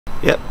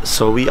Yep,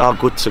 so we are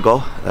good to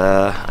go.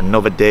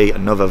 Another day,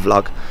 another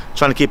vlog.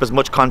 Trying to keep as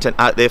much content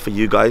out there for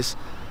you guys.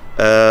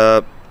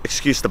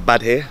 Excuse the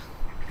bad hair,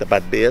 the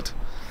bad beard.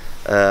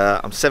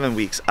 I'm 7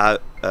 weeks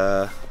out,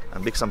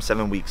 and because I'm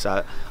 7 weeks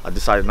out, I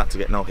decided not to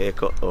get no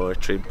haircut or a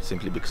trim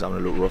simply because I'm a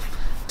little rough.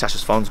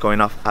 Tasha's phone's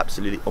going off,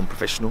 absolutely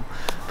unprofessional.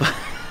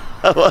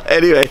 But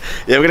anyway,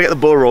 yeah, we're gonna get the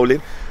ball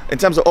rolling. In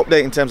terms of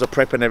update, in terms of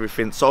prep and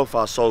everything, so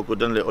far so good.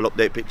 Done little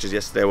update pictures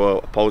yesterday, were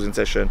a posing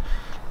session,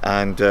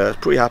 and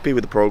pretty happy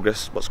with the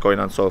progress, what's going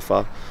on so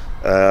far.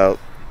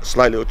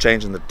 Slight little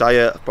change in the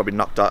diet. I've probably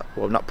knocked out,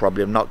 well not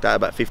probably, I've knocked out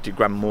about 50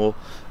 gram more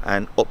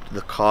and upped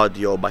the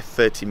cardio by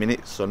 30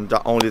 minutes. So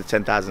not only the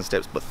 10,000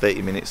 steps, but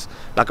 30 minutes.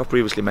 Like I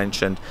previously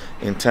mentioned,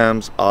 in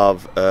terms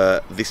of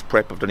this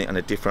prep, I've done it on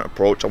a different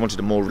approach. I wanted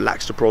a more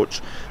relaxed approach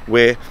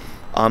where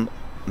I'm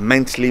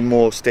mentally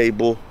more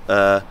stable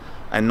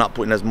and not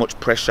putting as much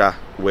pressure,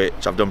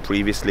 which I've done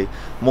previously.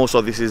 More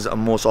so, this is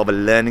more sort of a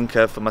learning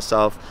curve for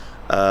myself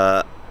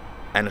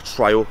and a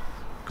trial.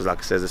 Because like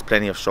I said, there's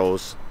plenty of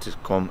shows to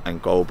come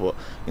and go, but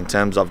in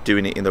terms of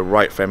doing it in the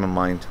right frame of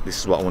mind, this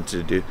is what I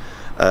wanted to do.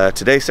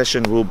 Today's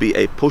session will be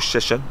a push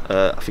session.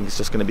 I think it's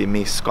just going to be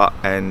me, Scott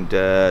and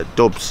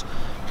Dubs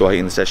who are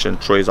in the session.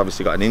 Troy's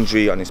obviously got an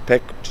injury on his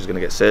pec, which is going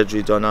to get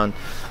surgery done on.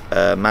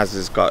 Maz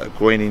has got a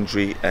groin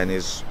injury and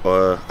is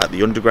at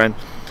the underground,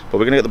 but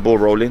we're going to get the ball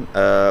rolling.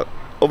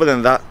 Other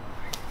than that,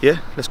 yeah,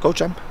 let's go,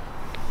 champ.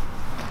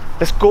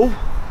 Let's go.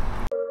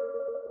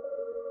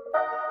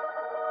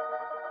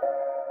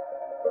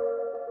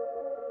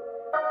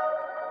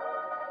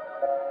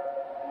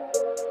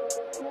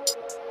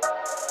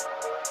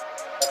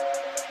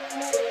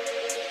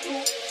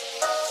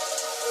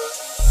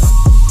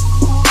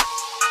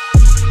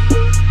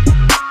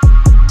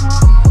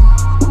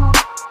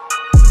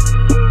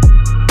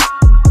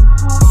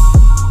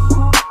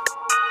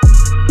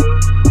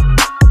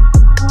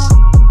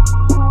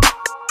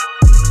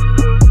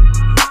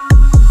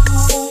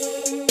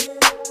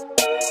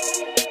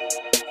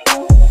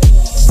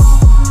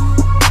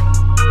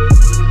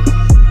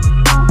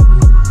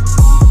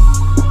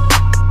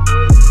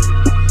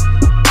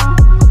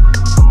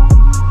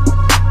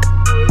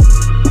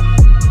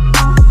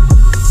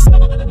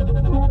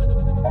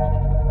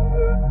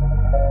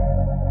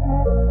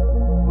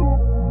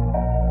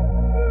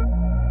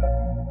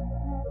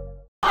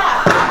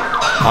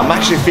 I'm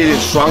actually feeling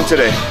strong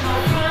today.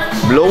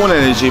 Low on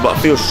energy, but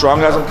I feel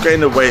strong as I'm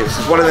getting the weights.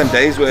 It's one of them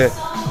days where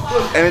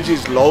energy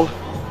is low, so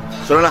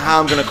I don't know how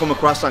I'm going to come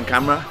across on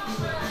camera.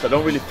 So I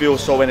don't really feel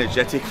so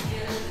energetic.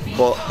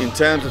 But in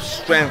terms of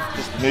strength,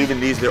 just moving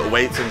these little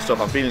weights and stuff,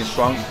 I'm feeling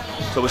strong.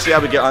 So we'll see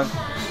how we get on.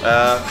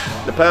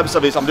 The purpose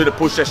of this, I'm doing a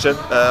push session.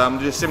 I'm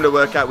doing a similar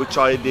workout which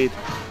I did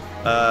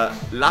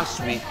last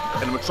week,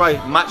 and we'll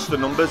try match the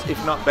numbers,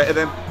 if not better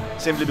them.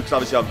 Simply because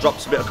obviously I've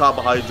dropped a bit of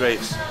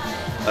carbohydrates.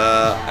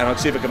 And I'll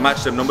see if I can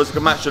match them numbers. If I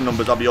can match the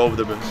numbers, I'll be over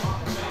the moon.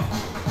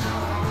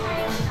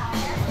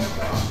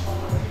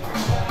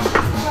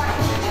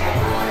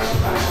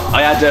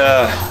 I had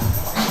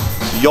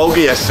yoga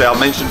yesterday, I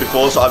mentioned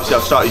before, so obviously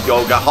I've started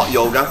yoga, hot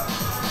yoga.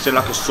 It's in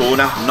like a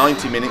sauna,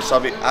 90 minutes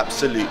of it,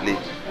 absolutely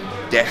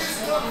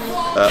death.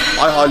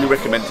 I highly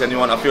recommend it to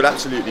anyone. I feel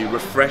absolutely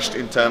refreshed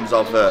in terms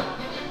of the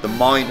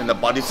mind and the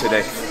body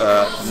today.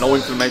 No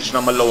inflammation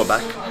on my lower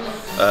back.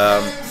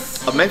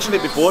 I've mentioned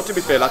it before, to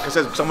be fair, like I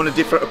said, because I'm on a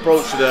different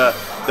approach to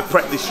the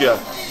prep this year.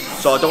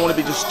 So I don't want to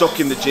be just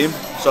stuck in the gym.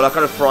 So like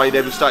on a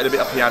Friday, we started a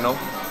bit of piano.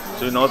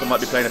 So who knows, I might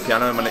be playing a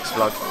piano in my next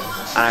vlog.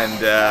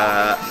 And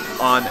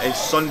on a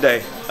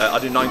Sunday, I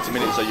do 90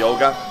 minutes of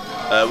yoga,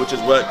 which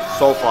has worked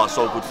so far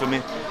so good for me.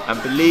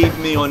 And believe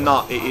me or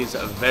not, it is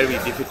very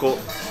difficult.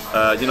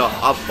 You know,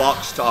 I've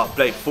boxed, I've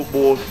played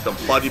football, done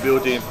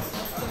bodybuilding.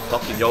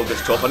 Fucking yoga's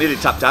tough. I nearly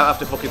tapped out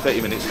after fucking 30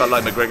 minutes, felt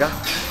like McGregor.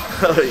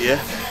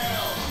 Yeah.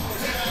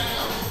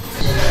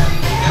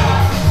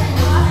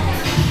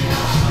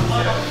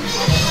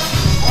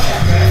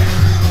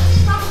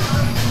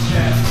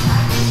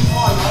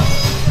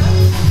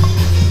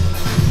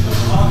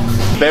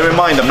 Bear in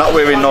mind, I'm not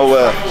wearing no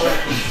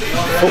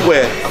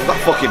footwear. I've got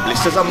fucking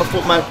blisters on my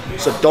foot, man.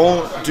 So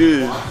don't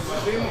do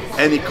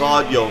any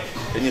cardio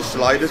in your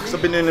sliders, because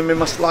I've been doing them in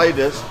my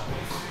sliders.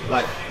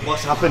 Like,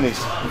 what's happened is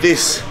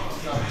this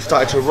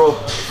started to rub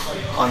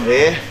on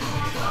there.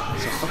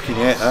 So fucking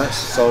yeah, it hurts.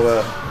 So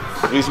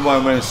the reason why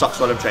I'm wearing socks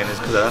while I'm training is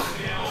because of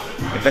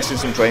that. Invest in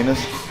some trainers.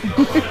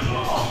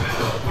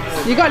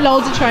 You got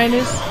loads of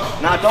trainers.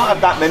 No, I don't have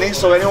that many.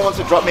 So anyone wants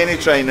to drop me any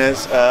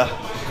trainers,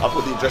 I'll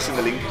put the address in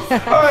the link.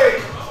 Hey!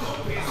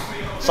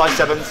 Size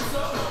 7s.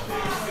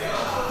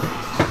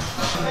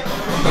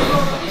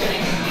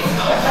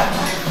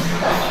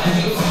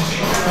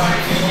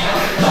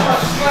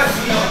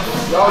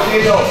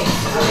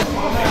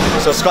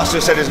 So Scott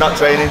just said he's not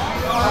training.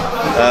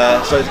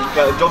 So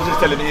Dobbs is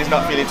telling me he's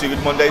not feeling too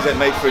good. Mondays ain't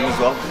made for him as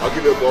well. I'll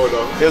give it a go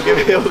though. He'll give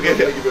it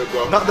a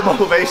go. Not the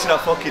motivation I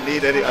fucking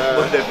need any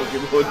Monday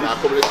fucking Monday.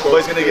 But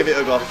he's gonna give it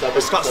a go.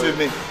 But Scott's with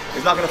me.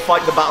 He's not gonna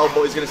fight the battle,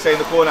 but he's gonna stay in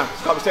the corner.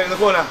 Scott, stay in the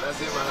corner.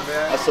 That's it, man.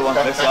 That's the one.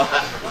 That's the one.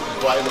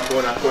 Right in the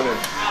corner, couldn't.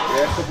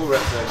 Yeah, couple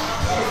reps then.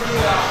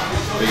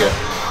 Again.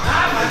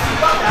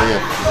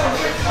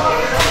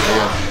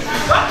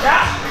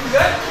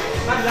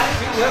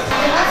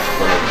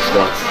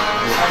 Start.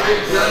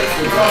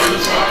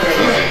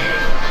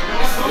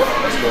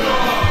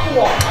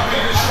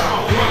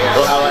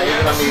 Power,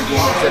 even on these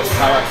ones, it says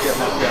power, get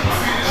my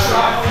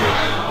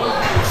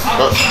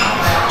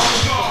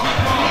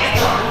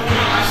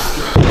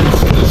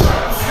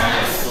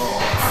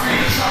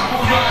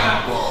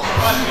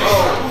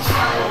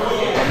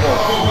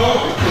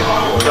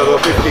So go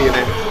 50 in it,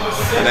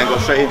 and then go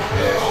straight in.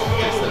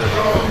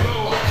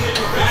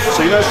 So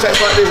you know, sets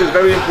like this is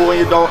very important.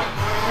 You don't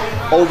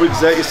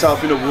overexert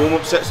yourself in a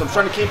warm-up set. So I'm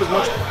trying to keep as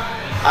much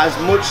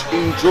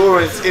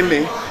endurance in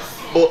me,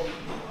 but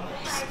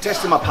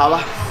testing my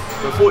power.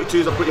 The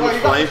 42s are pretty much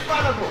fine.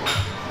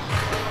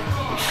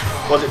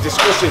 Was it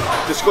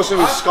discussing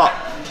with Scott?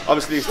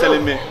 Obviously he's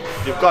telling me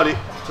you've got it,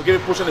 so give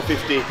it a push on the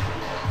 50,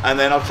 and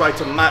then I'll try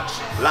to match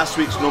last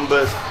week's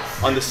numbers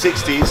on the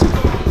 60s,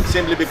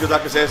 simply because,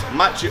 like I says,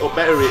 match it or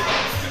better it.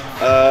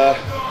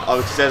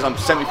 It says I'm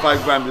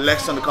 75 grams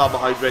less on the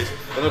carbohydrates.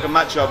 If I can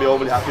match it, I'll be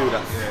overly happy with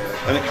that.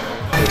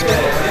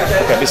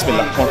 Okay,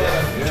 bismillah. Come on.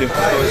 2,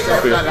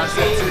 3. That's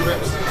it, 2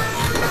 reps.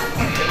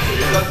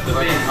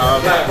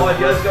 5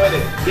 years ago,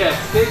 yeah,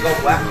 big old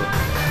whack.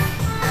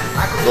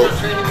 I could start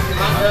training with your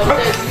man the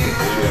other day.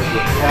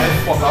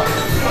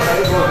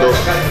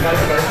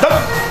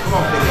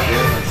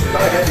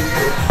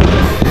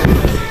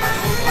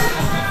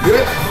 Do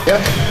it? Yeah.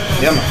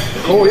 Yeah, man.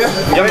 Cool, yeah?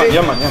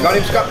 Yeah, man. Got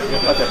him, Scott?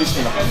 Okay,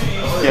 bismillah.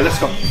 Yeah, let's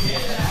go.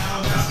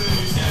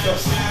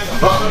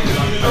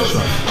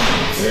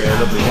 Yeah,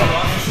 lovely one.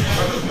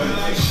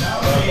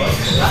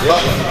 Yeah,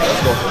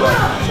 let's go. Right.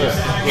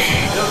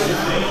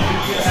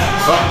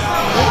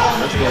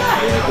 Let's go.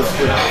 Yeah, good.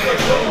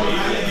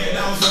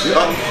 Yeah,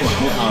 come on,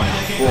 more arm.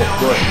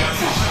 Good.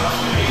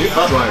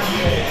 Yeah, drive.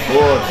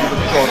 Good. Keep it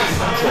control.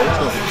 Let's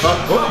go.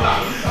 Good.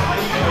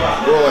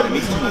 Good. It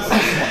needs to move.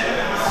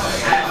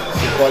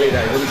 Good quality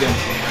there. Here we go.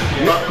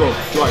 Yeah, go.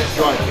 Drive.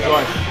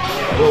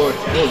 Good.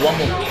 One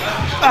more.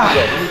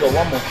 Here we go.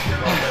 One more.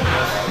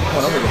 Come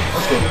on, over go.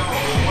 Let's go.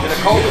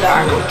 Hold it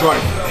down.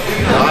 Drive.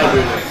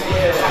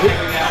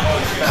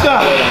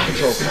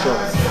 Control.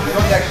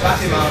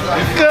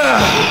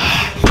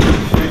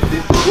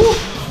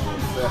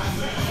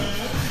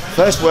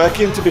 First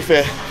working, to be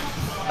fair.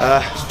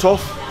 It's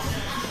tough.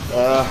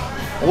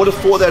 I would have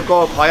thought they'd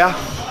go up higher,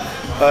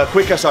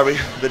 quicker, sorry.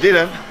 They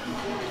didn't.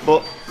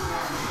 But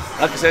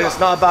like I said, it's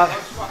not about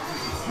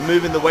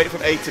moving the weight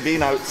from A to B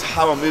now. It's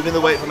how I'm moving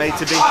the weight from A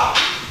to B,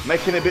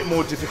 making it a bit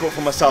more difficult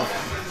for myself.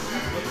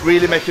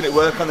 Really making it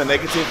work on the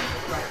negative.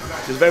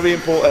 It's very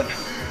important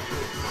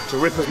to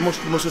rip as much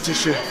muscle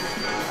tissue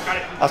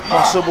as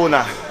possible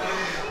now.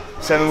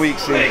 7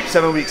 weeks in,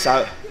 7 weeks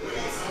out.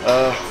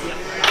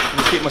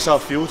 Just keep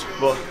myself fueled,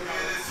 but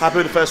happy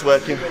with the first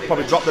working.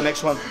 Probably drop the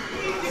next one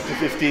to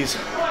 50s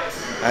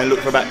and look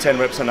for about 10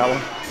 reps on that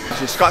one.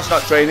 So Scott's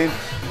not training.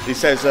 He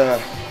says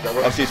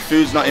obviously his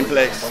food's not in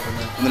place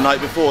from the night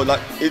before.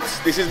 Like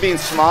this is being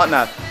smart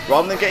now.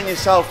 Rather than getting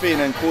yourself in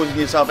and causing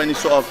yourself any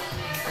sort of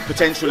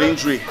potential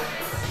injury,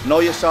 know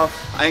yourself.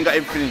 I ain't got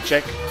everything in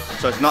check,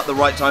 so it's not the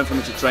right time for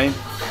me to train.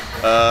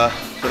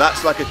 So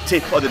that's like a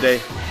tip of the day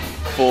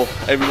for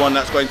everyone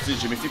that's going to the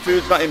gym. If your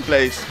food's not in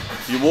place,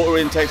 your water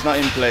intake's not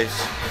in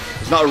place,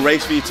 it's not a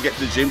race for you to get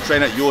to the gym.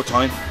 Train at your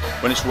time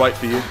when it's right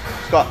for you.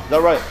 Scott, is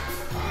that right?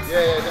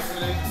 Yeah,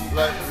 definitely.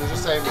 Like I was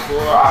just saying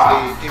before,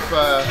 obviously, if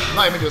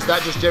not even just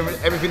that, just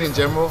everything in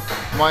general,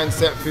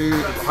 mindset,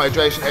 food,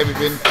 hydration,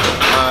 everything.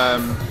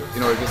 You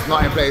know, if it's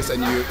not in place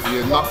and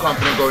you're not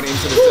confident going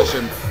into the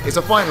session, it's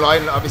a fine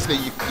line. Obviously,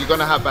 you're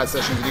gonna have bad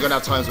sessions and you're gonna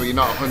have times where you're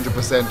not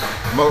 100%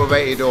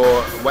 motivated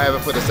or whatever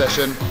for the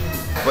session.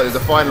 But there's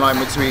a fine line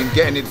between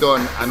getting it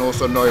done and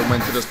also knowing when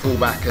to just pull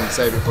back and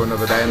save it for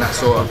another day. And that's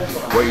sort of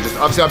what you just.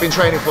 Obviously, I've been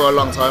training for a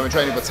long time. I've been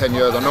training for 10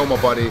 years. I know my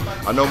body,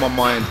 I know my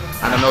mind,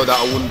 and I know that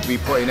I wouldn't be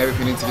putting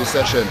everything into this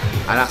session.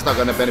 And that's not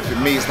going to benefit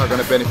me. It's not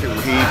going to benefit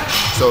Wahid.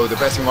 So the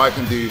best thing I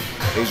can do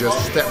is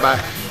just step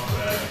back,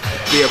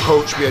 be a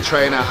coach, be a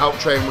trainer, help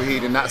train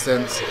Wahid in that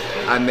sense,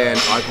 and then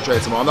I can train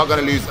tomorrow. I'm not going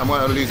to lose. I'm not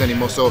going to lose any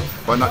muscle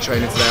by not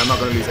training today. I'm not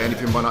going to lose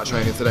anything by not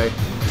training today.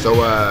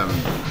 So.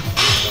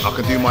 I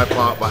can do my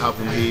part by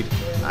helping Wahid,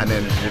 and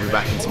then we'll be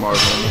back in tomorrow.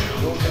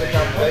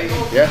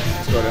 Yeah,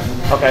 let's go then.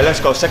 Okay, let's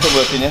go. Second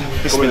working, yeah?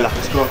 Bismillah.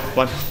 Let's go.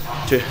 1,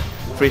 2,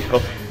 3,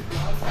 up.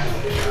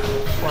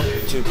 1,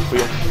 2, 3,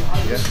 up.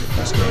 Yeah,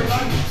 let's go.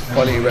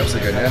 Quality reps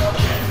again, yeah?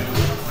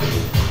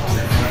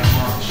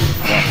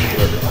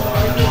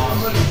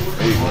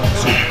 There you go.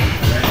 2.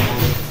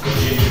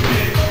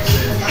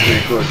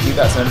 Very good. Keep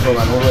that tempo,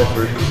 man, all the way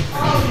through.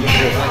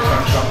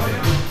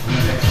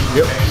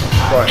 Yep.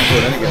 Right,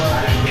 good, and again.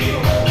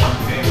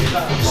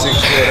 6,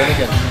 good, and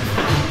again.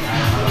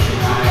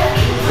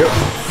 Yep.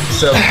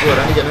 7, good,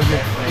 and again, isn't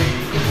it?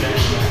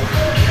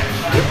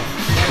 Yep.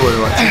 Good,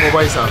 right. 2 more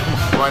ways out. Come on,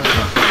 grind it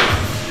now.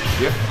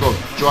 Yep, go.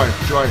 Drive.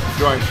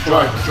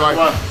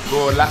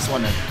 Good, last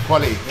one then.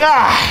 Quality.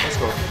 Let's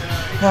go.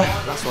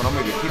 Last one, I'm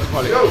with you. Keep the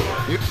quality.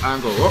 Yep,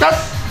 and go. Up.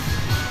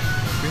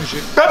 Finish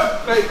it.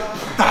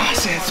 I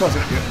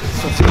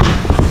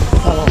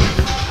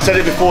said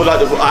it before, like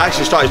I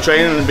actually started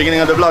training in the beginning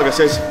of the vlog. I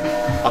says,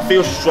 I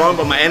feel strong,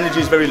 but my energy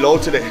is very low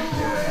today.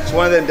 It's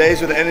one of them days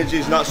where the energy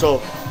is not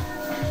so.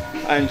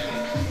 And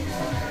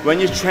when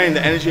you train,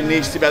 the energy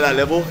needs to be at that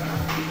level.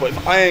 But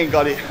if I ain't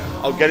got it,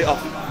 I'll get it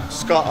off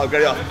Scott, I'll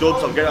get it off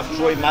Dubs, I'll get it off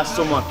Troy, Mass,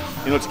 someone,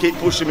 you know, to keep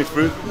pushing me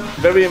through.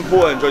 Very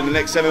important during the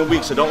next 7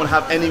 weeks. I don't want to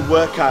have any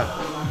workout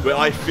where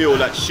I feel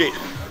like shit,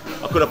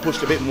 I could have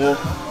pushed a bit more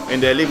in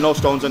there, leave no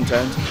stones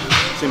unturned.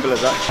 Simple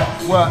as that.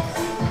 Work.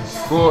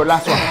 Good,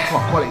 last one.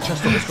 Come on, quality,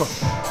 chest up, let's go.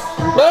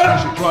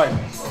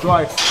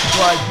 Drive.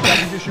 That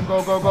position,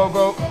 go.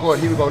 Good,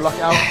 here we go, lock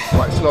it out.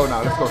 Right, slow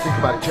now, let's go, think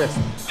about it, chest.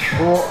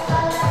 4,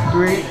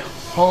 3,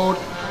 hold,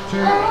 2,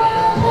 1.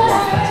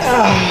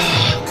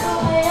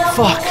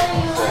 Fuck.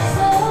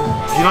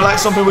 You know, like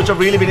something which I've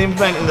really been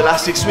implementing in the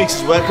last 6 weeks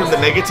is working on the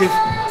negative.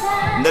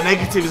 And the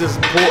negative is as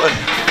important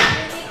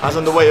as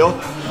on the way up.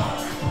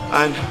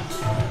 And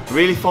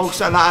really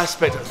focus on that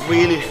aspect,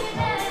 really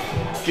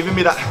giving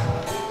me that,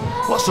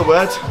 what's the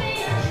word?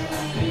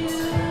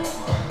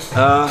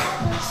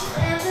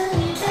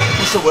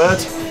 What's the word?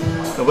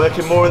 I'm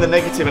working more on the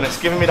negative and it's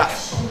giving me that,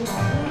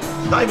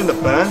 not even the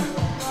burn,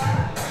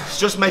 it's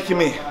just making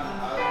me,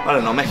 I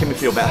don't know, making me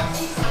feel better.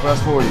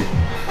 First for you.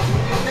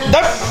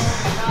 Nope.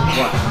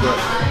 1, good.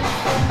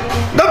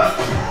 Nope.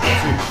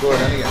 2, good,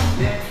 and again.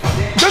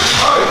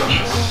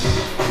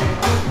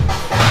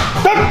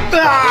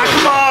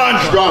 Come on!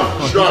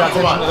 Strong,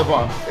 come on. At the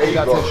bottom. There you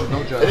go. Tension, no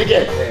jerk. And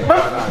again.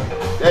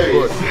 There he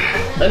is.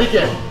 And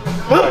again.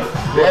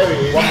 There he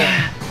is. One more.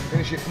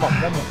 Finish it, come on,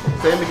 one more.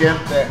 Same again.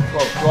 There, go,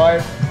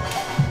 drive.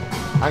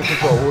 And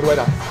control, all the way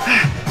down.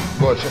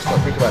 Good, chest up,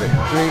 think about it.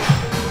 3,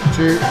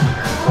 2,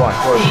 1.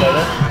 Good, stay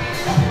there.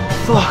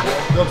 Fuck.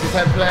 Dubs, it's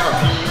time to play on.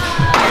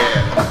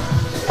 Yeah.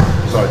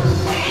 Sorry.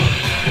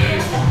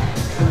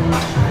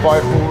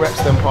 5 full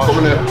reps, then pass. Come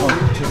in there. 1,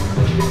 2.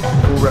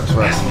 Full reps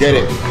first. Get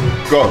it.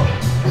 Go.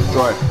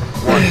 Drive.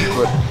 1,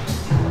 good.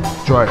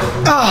 Drive.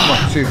 Come on,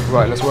 2.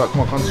 Right, let's work.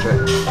 Come on,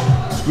 concentrate.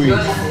 Squeeze.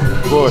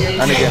 Good.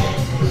 And again.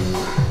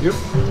 Yep.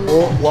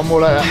 Or one more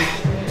like that.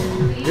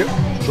 Yep.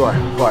 Drive.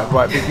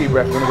 Right. Big deep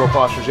breath. We're gonna go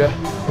faster, yeah?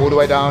 All the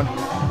way down.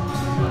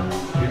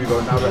 Here we go.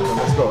 Now rest.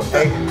 Let's go.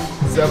 8,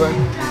 7,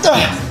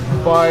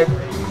 5,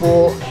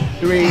 4,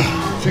 3,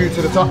 2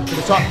 to the top.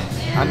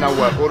 And now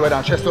work. All the way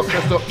down. Chest up.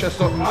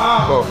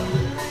 Go.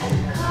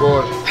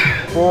 Good.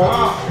 4,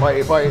 fight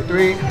it,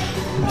 3,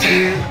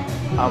 2,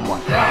 and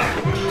 1.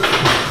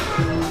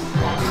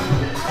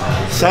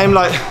 Same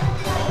like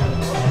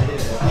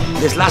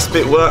this last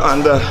bit work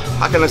on the,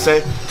 how can I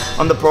say,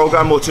 on the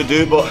program what to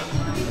do, but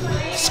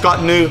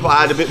Scott knew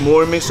I had a bit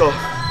more in me, so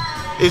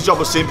his job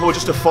was simple,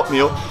 just to fuck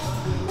me up.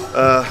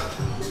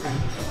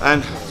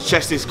 And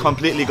chest is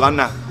completely gone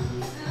now,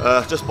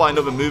 just by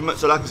another movement.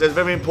 So like I said, it's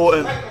very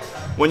important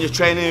when you're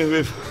training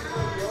with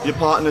your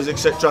partners,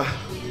 etc.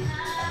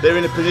 They're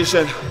in a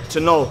position to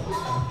know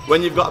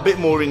when you've got a bit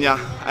more in you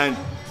and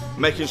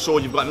making sure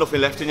you've got nothing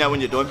left in you when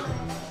you're done.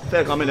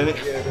 Fair comment, isn't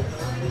it?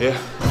 Yeah.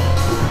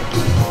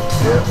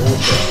 Yeah,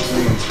 also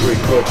squeeze, very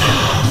good.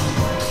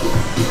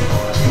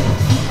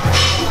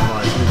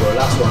 Nice, we go.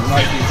 Last one,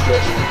 nice deep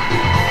stretch.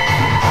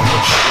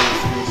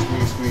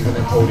 Squeeze, and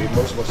then hold it.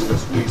 Most of us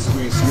just squeeze.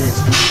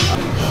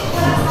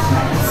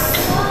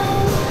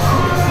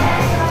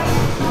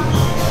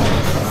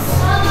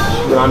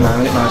 Good on now,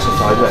 nice and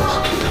sideways.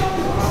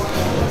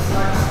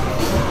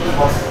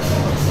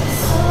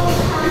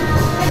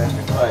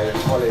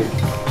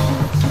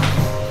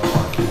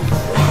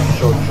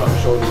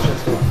 Shoulder,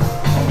 chest up.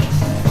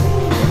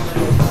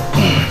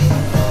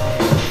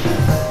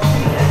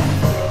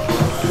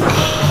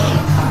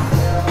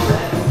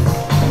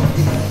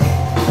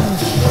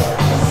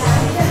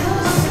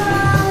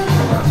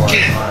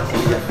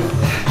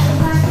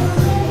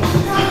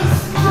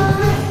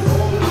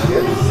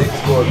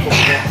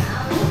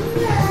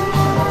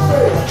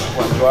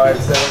 Drive,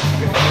 7,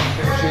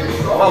 finish it.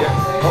 Come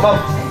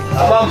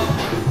on.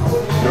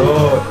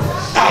 Good.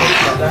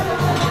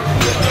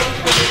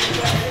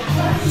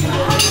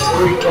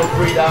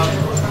 Three down.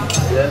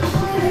 Yeah,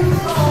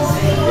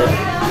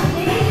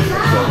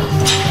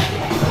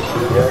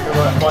 come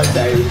on, 5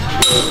 days.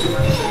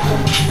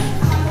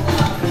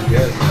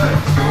 Yes.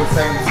 Do the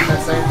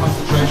same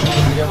concentration as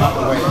you get out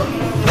the way.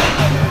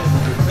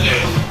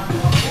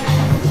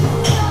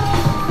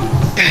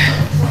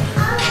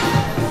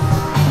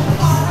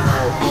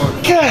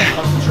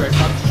 Concentrate.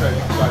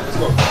 Right, let's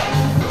go.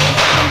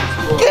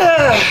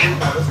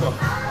 Let's go.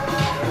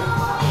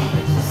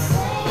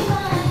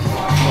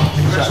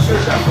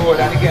 Finish that. Forward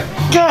and again.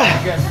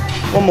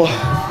 One more.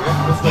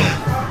 Yeah, let's go.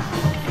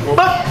 Good.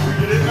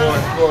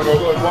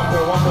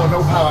 One more. No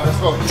power. Let's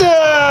go. Use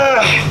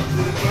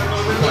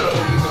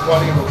the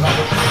body and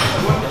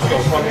let's go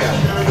from here.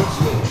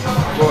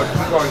 Good.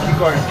 Keep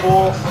going.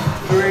 4,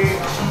 3,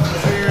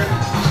 2,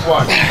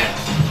 1.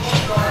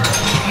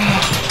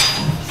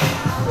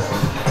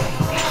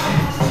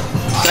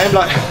 Same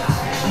like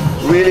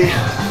really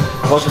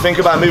I was to think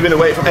about moving the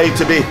weight from A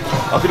to B,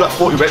 I could do like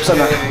 40 reps on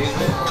that.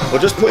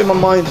 But just putting my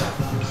mind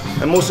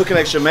and muscle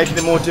connection, making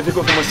it more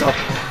difficult for myself,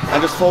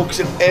 and just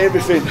focusing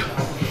everything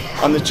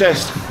on the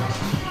chest.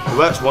 It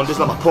works wonders.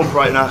 Like my pump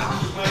right now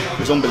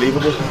is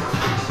unbelievable.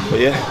 But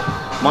yeah,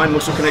 mind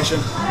muscle connection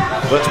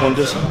works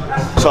wonders.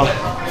 So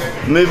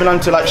moving on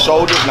to like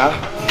shoulders now.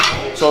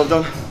 So I've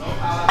done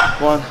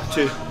 1,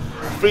 2,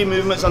 3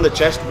 movements on the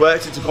chest,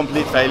 worked into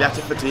complete failure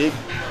to fatigue.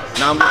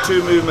 Now I'm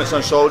doing 2 movements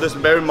on shoulders.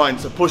 Bear in mind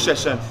it's a push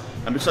session,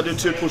 and because I do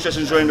 2 push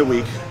sessions during the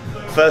week,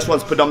 first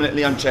one's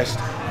predominantly on chest,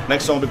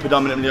 next one will be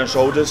predominantly on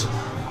shoulders.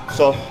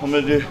 So I'm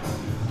going to do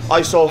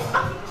iso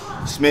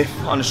Smith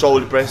on the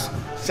shoulder press.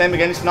 Same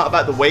again, it's not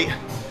about the weight,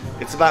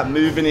 it's about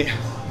moving it,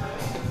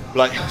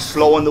 like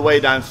slow on the way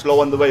down,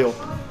 slow on the way up,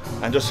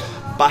 and just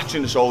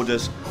battering the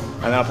shoulders.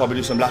 And then I'll probably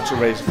do some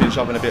lateral raise, finish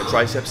off in a bit of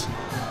triceps.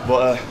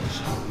 But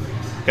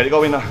get it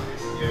going now.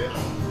 Yeah.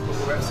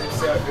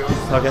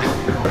 Okay.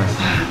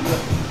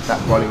 That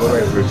body all the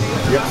way through.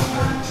 Yep.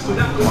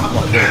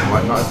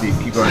 Not as deep.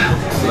 Keep going.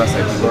 So that's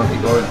it. Keep going.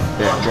 Keep going.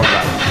 Yeah. Draw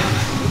that.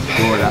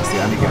 Draw. That's it.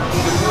 And again.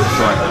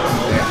 Drive.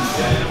 Yeah.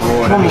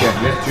 Draw. And again.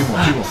 Yeah. 2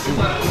 more. 2 more. 2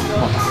 more.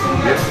 Come on.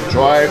 Yep.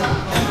 Drive.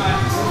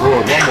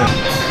 Draw. 1 more.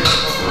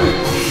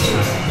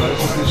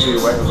 Just literally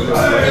wait a little bit.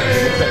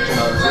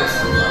 Section out of it.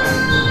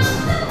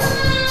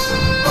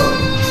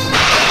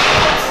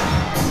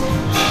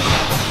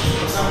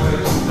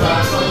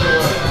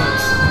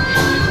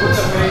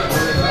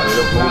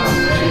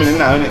 In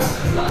now, isn't it?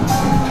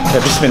 Okay,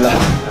 bismillah.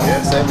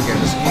 Yeah, same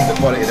again. Just keep the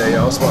quality there.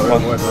 Yeah, I'll spot it.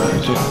 1,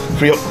 2,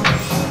 3 up.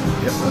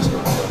 Yep, let's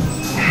go.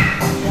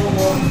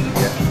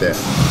 Yeah, there.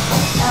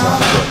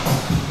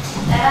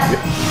 Yep.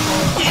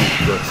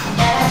 Good.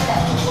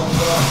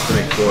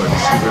 3, good.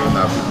 Keep moving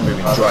now. Keep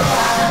moving. Drive.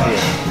 4.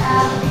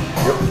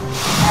 Yep.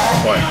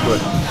 5,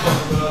 good.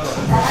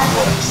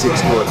 6,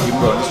 good. Keep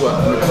going. This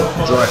one.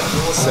 Drive.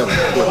 7,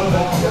 good.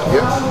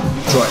 Yep.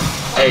 Drive.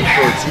 8,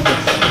 good. 2 more.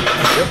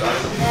 Yep.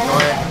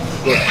 9.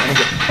 Good, and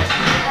again.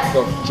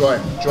 Go,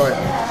 drive.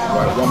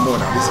 Right, 1 more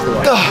now. This is the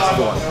one. This is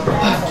the one.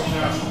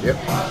 Yep.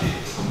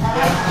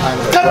 And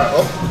go, right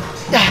up.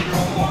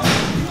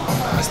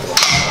 That's the one.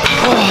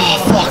 Oh,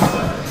 fuck.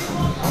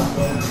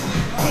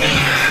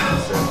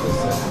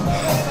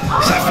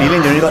 It's that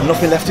feeling you only got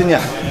nothing left in you.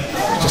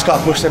 You just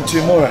gotta push them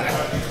 2 more out.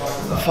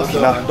 Fucking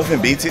hell, nothing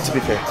beats it to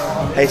be fair.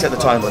 Hate at the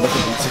time, but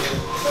nothing beats it.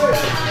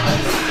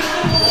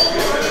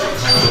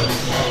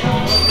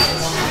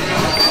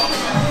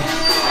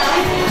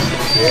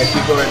 Yeah,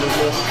 keep going.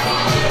 Good.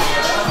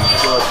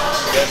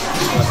 Yes.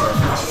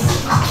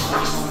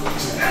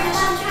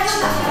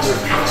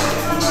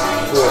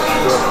 Good.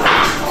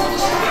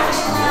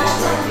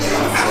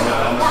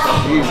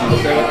 Easy.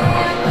 7.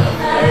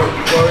 8.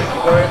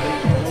 Keep going.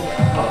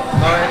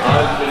 9.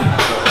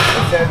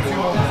 10. 2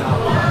 more.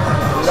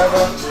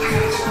 11.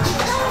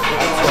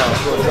 And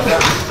 12.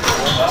 Good.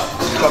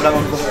 Come down.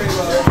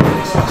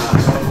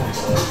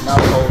 Now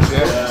hold.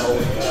 Yeah.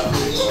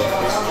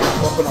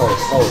 Up and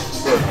hold.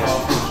 Good.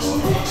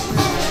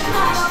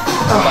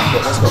 Back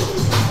up, let's go.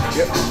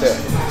 Yep, there.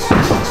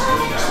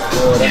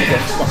 Good, and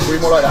again. Come on,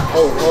 3 more like that.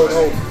 Hold.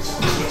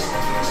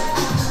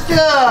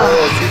 Yeah!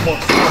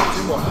 Good,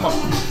 2 more. Come on.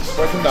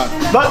 Break them down.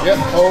 But. Yep,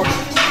 hold.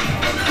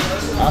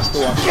 That's the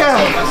one. Yeah.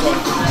 That's one.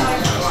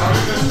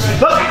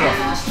 But. Come on.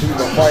 Here we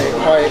go. Quiet.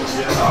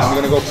 And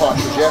we're going to go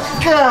partials, yeah?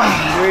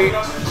 3,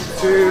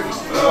 2,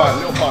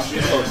 1. Little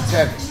partial. Let's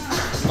go. 10,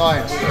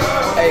 9,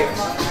 8,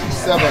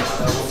 7,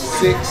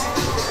 6,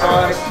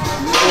 5,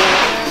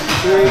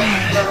 4, 3,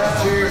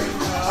 2,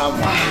 and 1.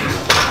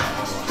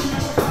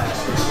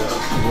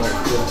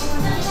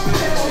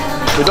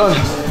 We're done.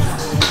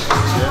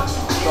 Yeah.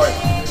 Try.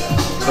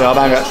 Yeah, I'll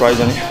bang that tries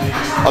on it.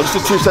 I'll just do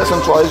 2 sets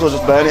on tries or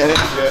just burn it in it.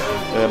 Yeah.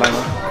 Yeah, bang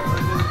on.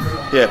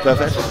 Yeah,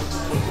 perfect.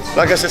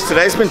 Like I said,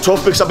 today's been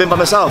tough because I've been by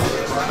myself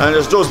and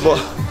it's just, but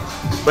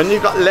when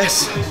you've got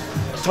less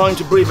time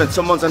to breathe and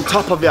someone's on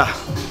top of you,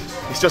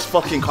 it's just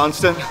fucking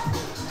constant.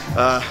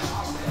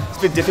 It's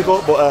been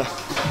difficult, but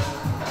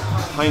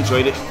I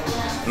enjoyed it.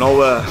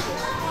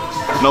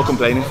 No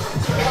complaining.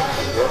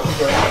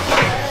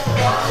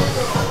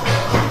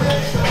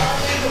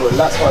 Well,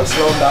 that's why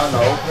slow them down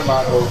now. Open them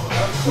out.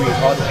 Squeeze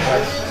hard.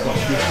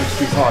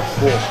 Squeeze hard.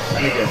 4.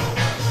 And again.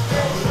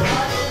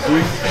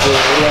 3,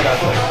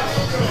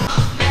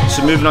 4. So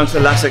moving on to the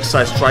last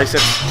exercise,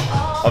 triceps.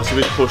 Obviously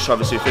we push,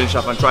 obviously finish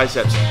off on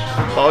triceps.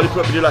 But I only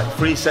probably do like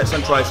 3 sets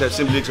on triceps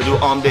simply to do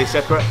arm day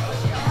separate,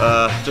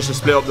 just to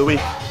split up the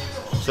week.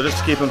 So just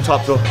to keep them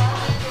topped up,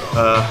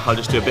 I'll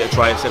just do a bit of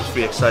triceps,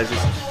 3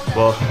 exercises.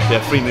 Well,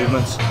 yeah, 3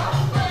 movements.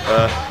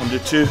 I'm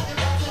doing 2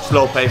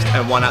 slow paced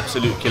and 1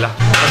 absolute killer.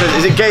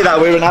 Is it gay that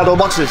we're Ronaldo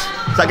boxers?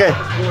 Is that gay?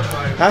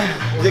 Huh?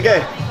 Is it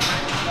gay?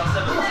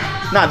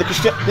 Nah,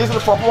 these are the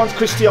proper ones,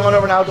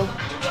 Cristiano Ronaldo.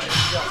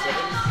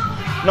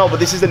 No, but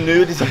this is the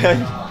new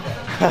design.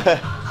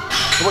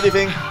 So what do you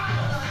think?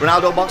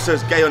 Ronaldo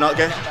boxers, gay or not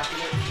gay?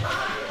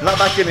 Not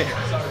back in it.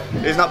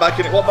 He's not back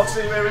in it. What boxers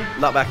are you wearing?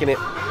 Not back in it.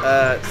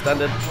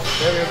 Standard.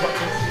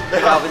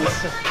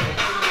 Calvin's.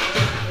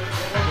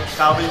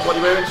 Calvin, what are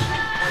you wearing?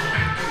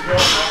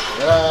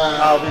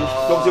 Calvin's.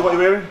 Don't see what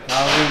you're wearing?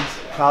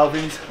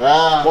 Calvin's.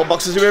 What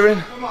boxes are you wearing?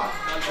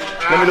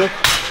 Let me look.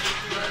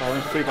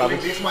 Calvin's, 3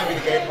 Calvin's. This might be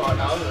the game part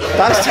now.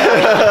 That's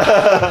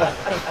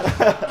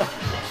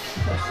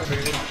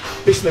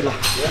Bismillah.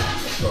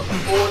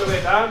 Yeah. All the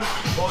way down.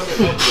 All the way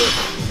down.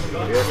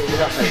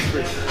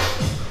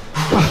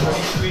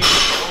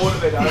 All the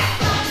way down.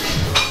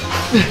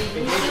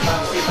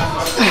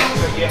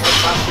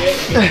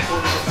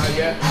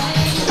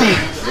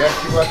 Yeah,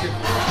 keep working.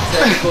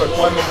 7, good.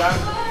 1 more down.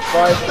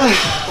 5, 4,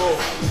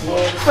 3,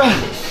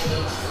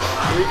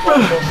 4.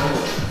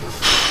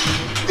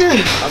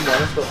 I'm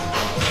done, let's go.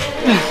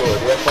 Good,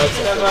 yeah, 5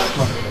 seconds.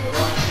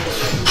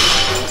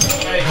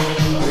 A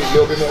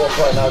little bit more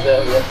right now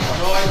there, yeah.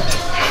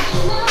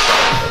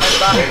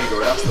 There you go,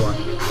 that's the one.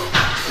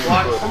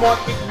 Come on,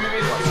 keep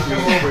moving. 2,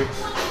 3,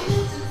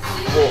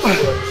 4,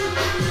 good.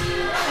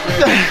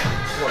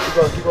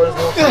 Keep going, there's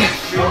more. 3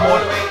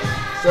 more.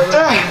 7, 8,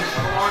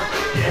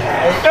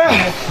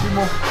 2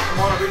 more. Come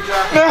on,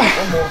 Richard.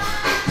 1 more.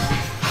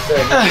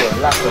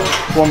 Same, last one.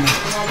 1 more.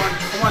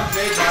 Come on,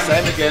 Jay.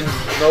 Same again,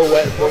 no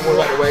weight, 1 more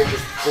right away,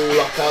 just full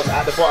locked out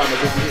at the bottom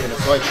as if you're in a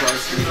side try,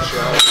 squeeze the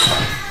shirt out.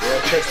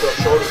 Yeah, chest up,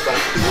 shoulders back.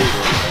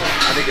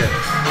 And again.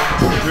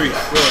 3,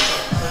 good.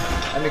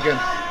 And again.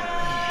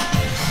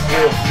 4,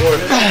 good.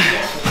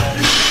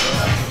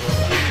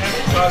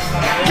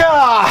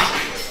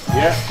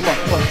 Yeah,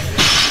 come on.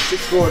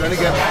 6, good. And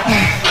again.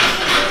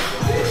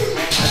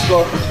 Let's go.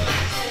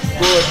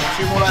 Good.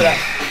 2 more like that.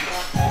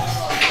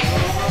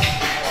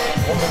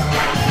 1 more.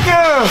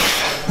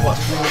 What?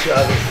 Squeeze the shit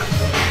out of it.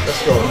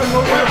 Let's go.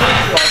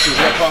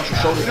 Left partial,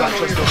 shoulders back,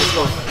 chest up, let's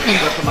go.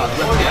 Left them out, left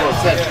them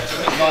out. 10,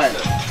 9,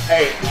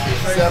 8,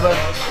 7,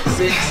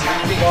 6,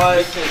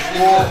 5,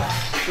 4,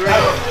 3, 2,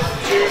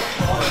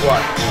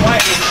 1.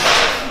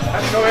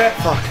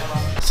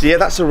 Fuck. So yeah,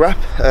 that's a wrap.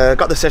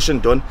 Got the session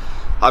done.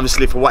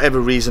 Obviously, for whatever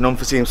reason,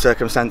 unforeseen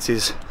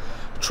circumstances,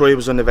 Troy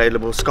was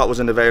unavailable, Scott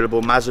was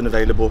unavailable, Maz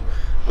unavailable,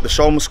 but the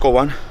show must go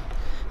on.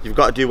 You've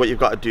got to do what you've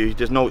got to do.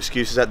 There's no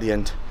excuses at the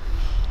end.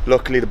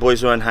 Luckily, the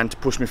boys were on hand to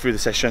push me through the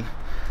session,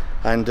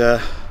 and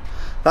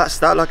that's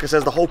that. Like I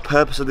said, the whole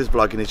purpose of this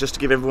vlogging is just to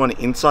give everyone an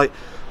insight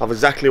of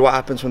exactly what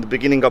happens from the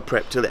beginning of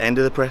prep to the end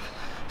of the prep.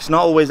 It's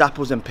not always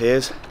apples and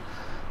pears,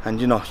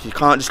 and you know, you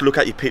can't just look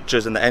at your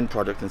pictures and the end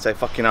product and say,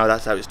 fucking hell,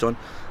 that's how it's done.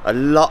 A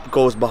lot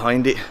goes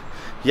behind it.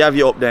 You have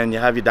your up there and you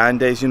have your down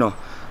days, you know.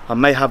 I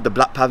may have the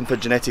Black Panther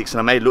genetics and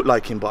I may look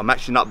like him, but I'm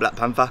actually not Black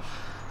Panther.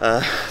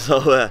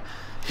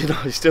 You know,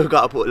 you still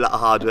got to put a lot of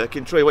hard work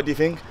in. Troy, what do you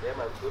think? Yeah,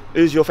 man, good.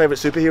 Who's your favourite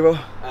superhero?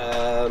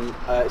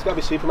 It's got to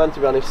be Superman,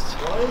 to be honest.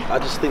 I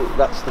just think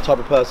that's the type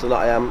of person that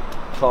I am.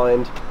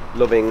 Kind,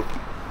 loving,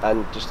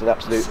 and just an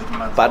absolute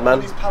bad man.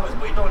 These powers,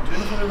 but you don't do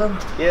anything with them.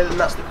 Yeah, and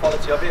that's the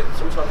quality of it.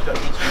 Sometimes you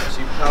don't need to use a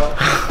superpower.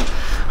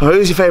 Well,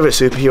 who's your favourite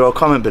superhero?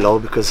 Comment below,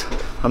 because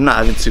I'm not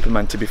having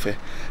Superman, to be fair.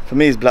 For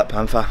me, it's Black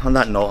Panther. On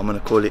that note, I'm going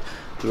to call it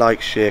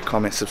like, share,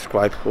 comment,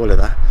 subscribe, all of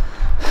that.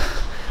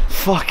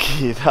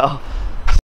 Fuck you, hell.